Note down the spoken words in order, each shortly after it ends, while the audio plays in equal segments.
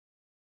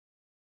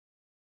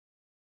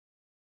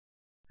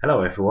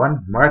Hello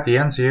everyone, Marty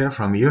Jens here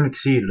from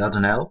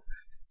Uniqc.nl.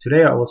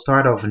 Today I will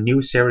start off a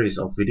new series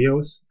of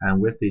videos, and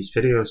with these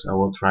videos I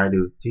will try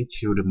to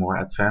teach you the more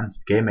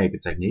advanced game maker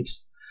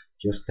techniques.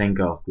 Just think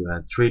of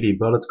 3D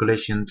bullet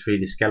collision,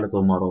 3D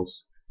skeletal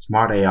models,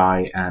 smart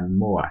AI and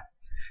more.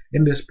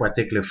 In this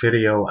particular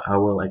video I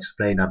will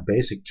explain a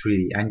basic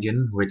 3D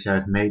engine which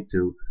I've made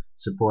to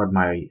support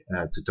my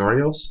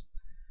tutorials.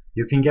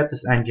 You can get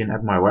this engine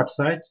at my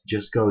website.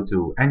 Just go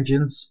to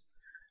Engines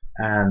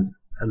and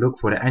look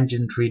for the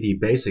Engine 3D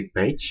Basic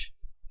page.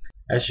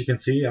 As you can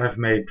see, I've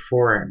made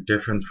 4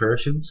 different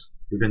versions.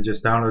 You can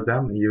just download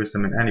them and use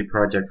them in any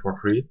project for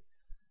free.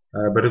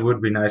 But it would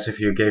be nice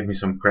if you gave me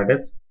some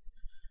credit.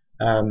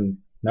 Now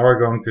we're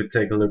going to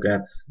take a look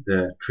at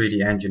the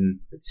 3D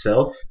engine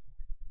itself.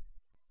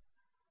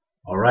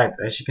 Alright,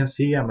 as you can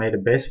see, I made a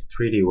basic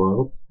 3D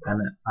world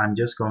and I'm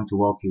just going to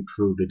walk you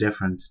through the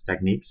different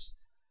techniques.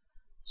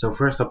 So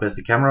first up is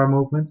the camera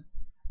movement.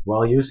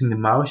 While using the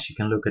mouse you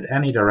can look at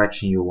any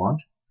direction you want.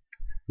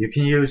 You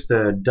can use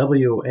the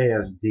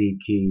WASD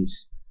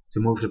keys to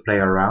move the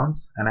player around,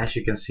 and as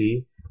you can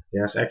see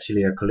there's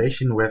actually a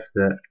collision with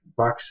the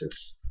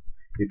boxes.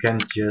 You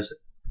can't just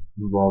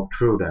walk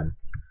through them.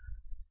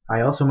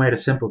 I also made a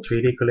simple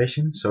 3D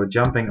collision, so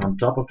jumping on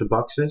top of the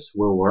boxes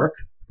will work.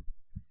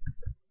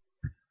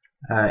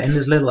 In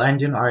this little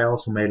engine I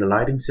also made a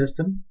lighting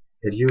system.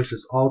 It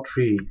uses all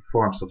 3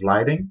 forms of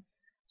lighting.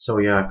 So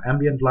you have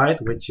ambient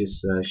light, which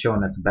is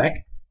shown at the back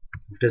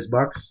of this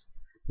box.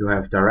 You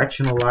have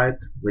directional light,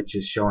 which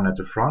is shown at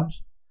the front.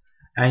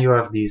 And you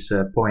have these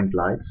point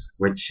lights,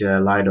 which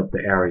light up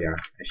the area.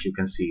 As you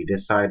can see,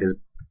 this side is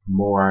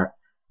more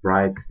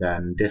bright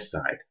than this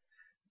side.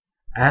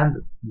 And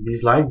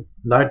these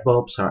light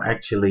bulbs are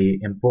actually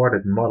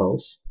imported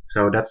models,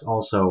 so that's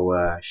also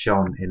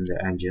shown in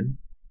the engine.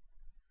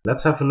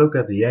 Let's have a look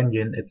at the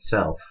engine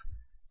itself.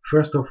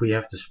 First off we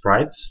have the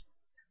sprites,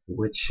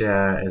 which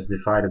is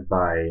divided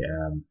by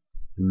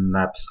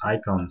maps,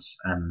 icons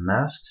and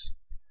masks.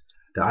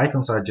 The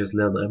icons are just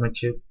little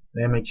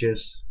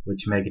images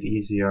which make it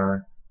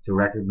easier to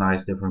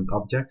recognize different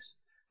objects.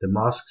 The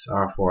masks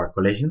are for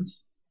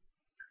collisions.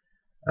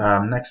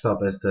 Next up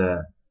is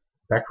the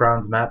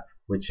background map,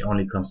 which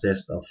only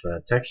consists of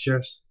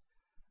textures.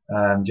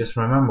 Just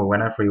remember,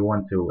 whenever you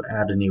want to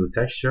add a new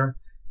texture,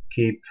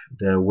 keep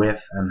the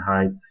width and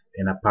height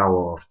in a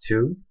power of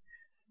 2.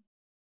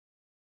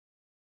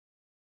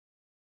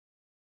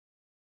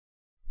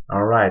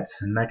 Alright,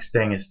 next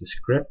thing is the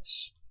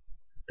scripts.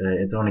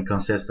 It only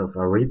consists of a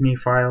readme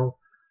file.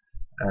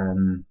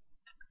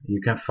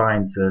 You can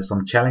find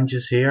some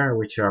challenges here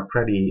which are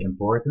pretty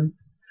important.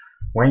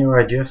 When you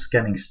are just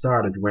getting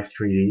started with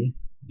 3D,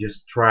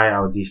 just try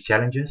out these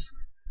challenges,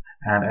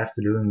 and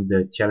after doing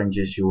the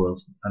challenges you will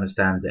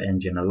understand the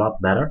engine a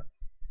lot better.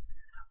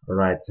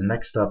 Alright,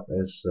 next up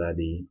is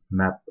the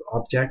map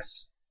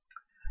objects.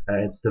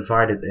 It's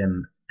divided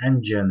in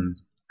engine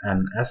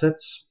and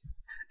assets.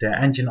 The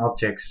engine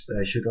objects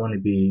should only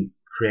be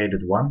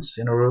created once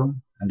in a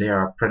room, and they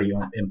are pretty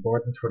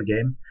important for the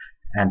game.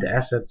 And the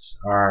assets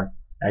are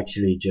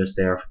actually just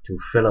there to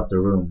fill up the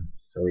room.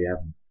 So you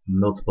have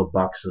multiple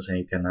boxes and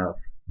you can have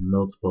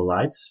multiple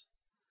lights.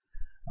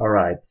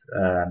 Alright,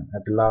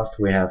 at the last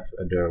we have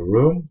the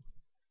room,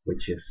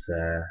 which is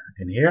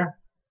in here.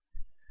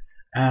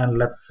 And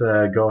let's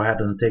go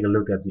ahead and take a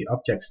look at the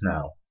objects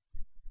now.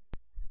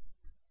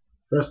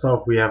 First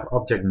off we have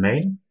object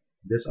main.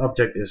 This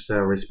object is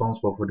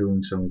responsible for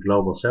doing some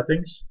global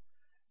settings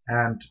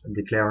and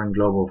declaring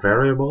global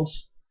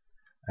variables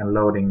and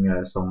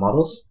loading some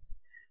models.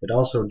 It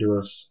also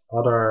does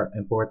other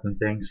important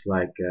things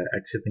like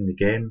exiting the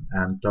game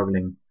and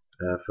toggling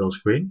full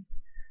screen.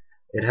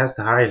 It has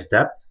the highest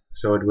depth,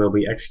 so it will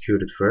be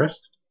executed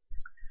first.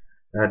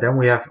 Then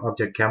we have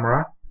object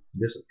camera.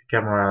 This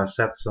camera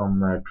sets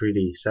some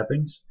 3D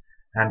settings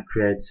and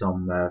creates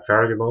some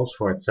variables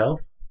for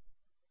itself.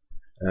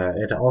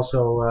 It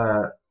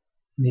also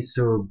needs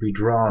to be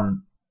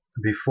drawn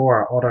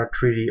before other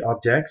 3D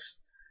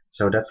objects,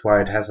 so that's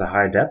why it has a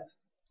high depth.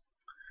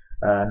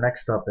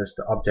 Next up is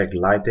the object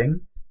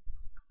lighting.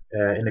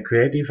 In the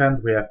create event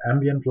we have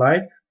ambient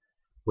light,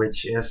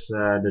 which is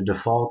the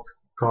default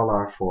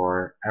color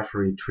for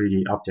every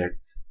 3D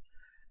object,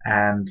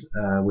 and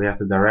we have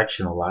the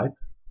directional light,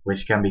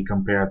 which can be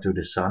compared to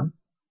the sun.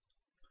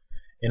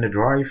 In the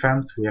draw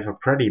event we have a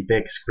pretty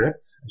big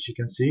script, as you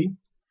can see.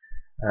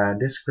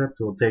 This script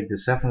will take the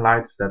 7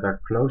 lights that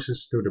are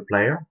closest to the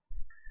player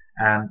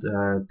and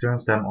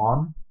turns them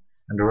on,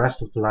 and the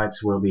rest of the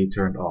lights will be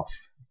turned off.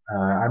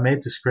 I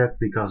made the script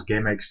because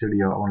GameMaker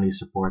Studio only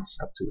supports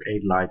up to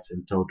 8 lights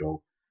in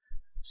total.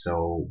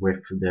 So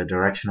with the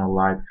directional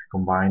light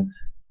combined,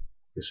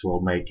 this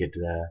will make it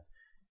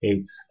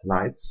 8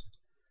 lights.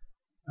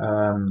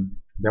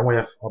 Then we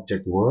have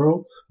object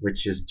world,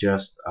 which is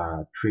just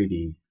a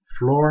 3D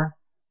floor.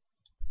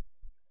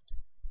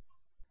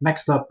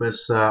 Next up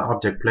is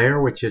object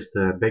player, which is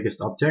the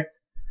biggest object.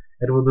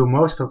 It will do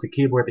most of the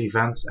keyboard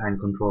events and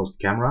controls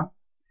the camera.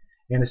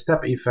 In the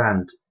step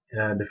event,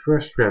 the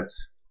first script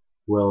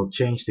will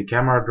change the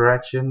camera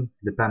direction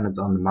dependent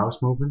on the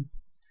mouse movement.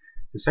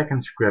 The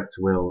second script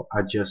will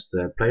adjust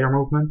the player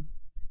movement.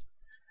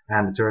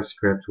 And the third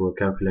script will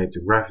calculate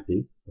the gravity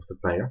of the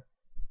player.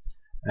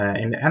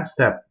 In the end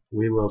step,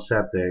 we will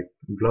set the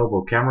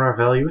global camera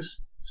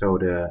values. So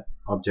the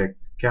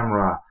object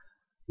camera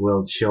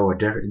will show a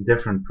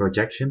different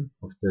projection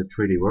of the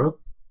 3D world.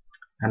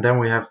 And then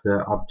we have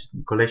the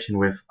collision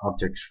with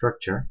object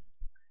structure.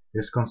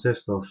 This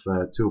consists of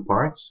two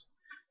parts.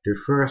 The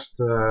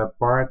first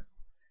part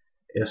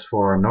is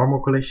for normal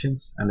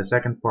collisions, and the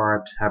second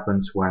part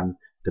happens when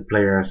the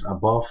player is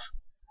above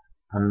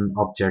an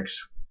object's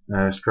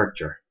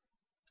structure.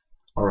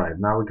 Alright,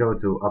 now we go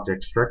to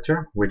object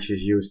structure, which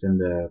is used in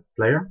the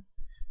player.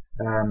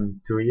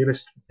 To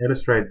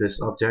illustrate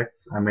this object,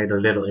 I made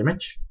a little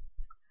image.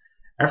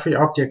 Every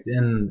object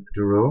in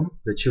the room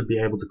that should be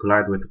able to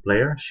collide with the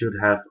player should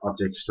have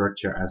object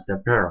structure as their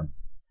parent.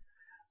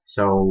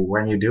 So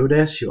when you do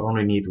this, you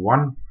only need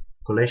one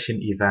collision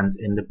event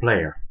in the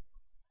player.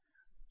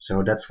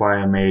 So that's why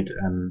I made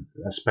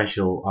a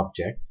special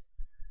object,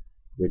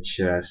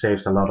 which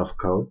saves a lot of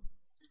code.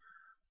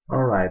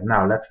 Alright,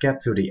 now let's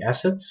get to the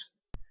assets.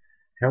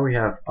 Here we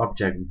have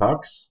object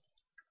box.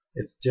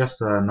 It's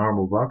just a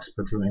normal box,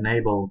 but to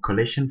enable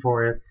collision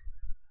for it,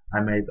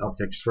 I made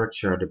object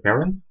structure the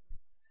parent.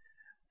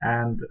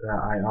 And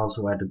I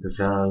also added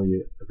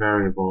the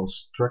variable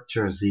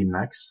structure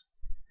zmax.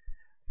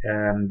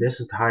 This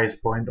is the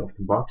highest point of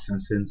the box,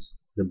 and since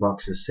the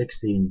box is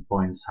 16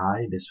 points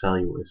high, this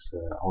value is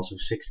also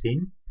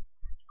 16.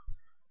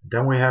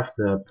 Then we have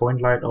the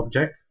point light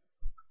object.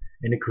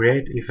 In the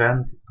create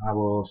event, I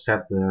will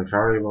set the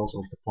variables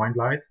of the point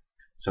light,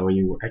 so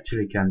you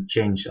actually can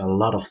change a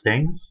lot of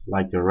things,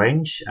 like the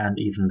range and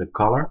even the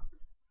color.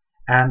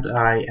 And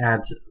I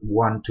add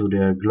one to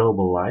the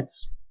global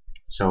lights.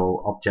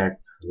 So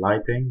object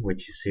lighting,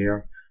 which is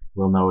here,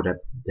 will know that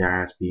there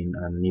has been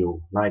a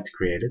new light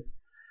created.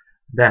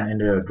 Then in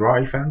the draw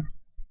event,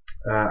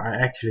 I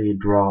actually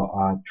draw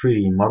a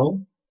 3D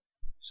model.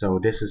 So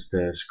this is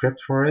the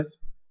script for it,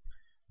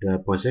 the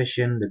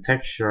position, the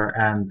texture,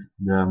 and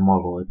the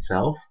model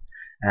itself.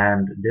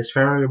 And this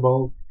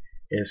variable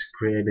is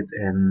created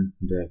in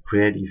the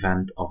create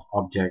event of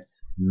object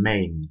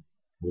main,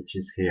 which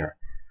is here.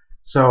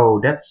 So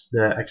that's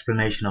the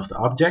explanation of the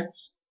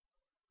objects.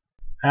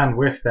 And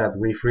with that,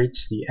 we've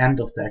reached the end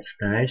of the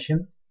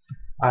explanation.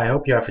 I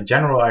hope you have a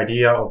general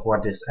idea of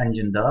what this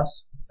engine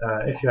does.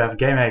 If you have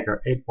GameMaker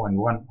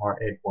 8.1 or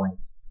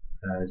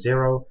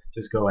 8.0,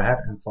 just go ahead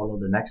and follow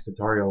the next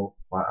tutorial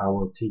where I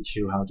will teach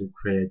you how to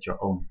create your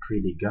own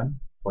 3D gun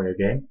for your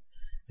game.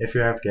 If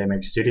you have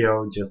GameMaker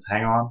Studio, just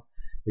hang on,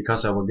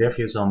 because I will give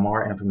you some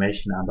more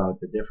information about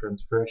the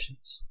different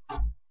versions.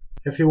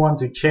 If you want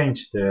to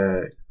change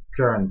the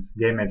current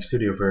GameMaker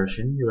Studio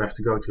version, you have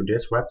to go to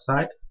this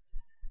website.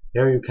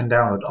 Here you can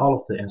download all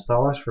of the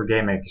installers for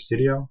GameMaker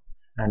Studio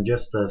and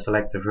just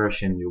select the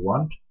version you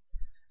want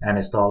and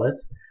install it.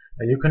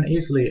 You can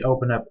easily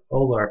open up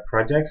older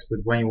projects, but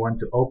when you want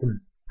to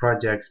open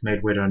projects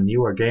made with a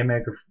newer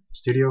GameMaker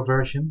Studio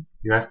version,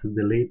 you have to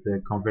delete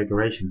the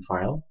configuration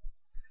file.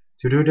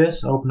 To do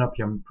this, open up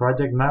your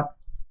project map,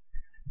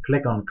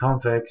 click on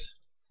configs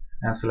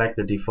and select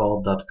the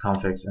default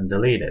 .configs and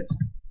delete it.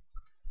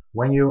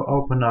 When you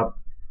open up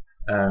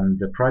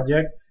the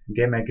project,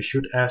 GameMaker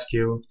should ask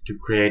you to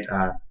create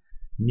a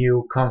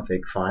new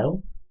config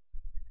file.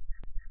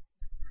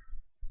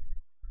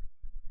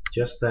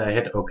 Just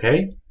hit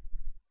OK,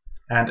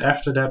 and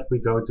after that we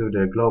go to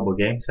the global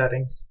game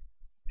settings,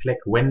 click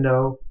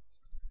Window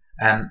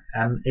and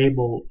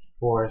enable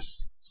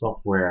Force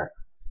Software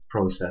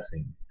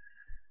Processing.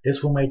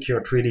 This will make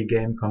your 3D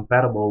game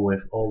compatible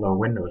with older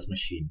Windows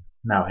machine.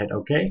 Now hit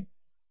OK.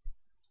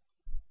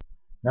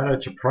 Now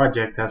that your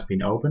project has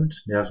been opened,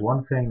 there's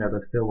one thing that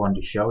I still want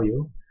to show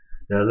you.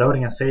 The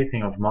loading and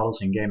saving of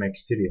models in GameMaker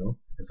Studio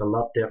is a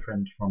lot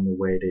different from the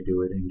way they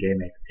do it in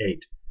GameMaker 8.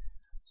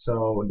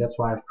 So that's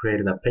why I've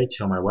created a page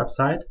on my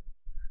website.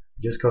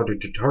 Just go to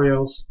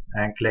tutorials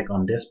and click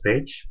on this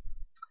page.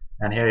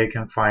 And here you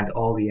can find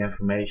all the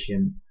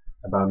information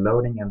about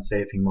loading and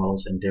saving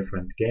models in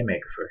different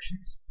GameMaker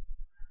versions.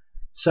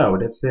 So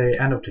that's the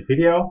end of the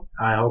video.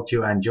 I hope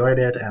you enjoyed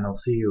it, and I'll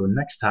see you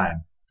next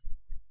time.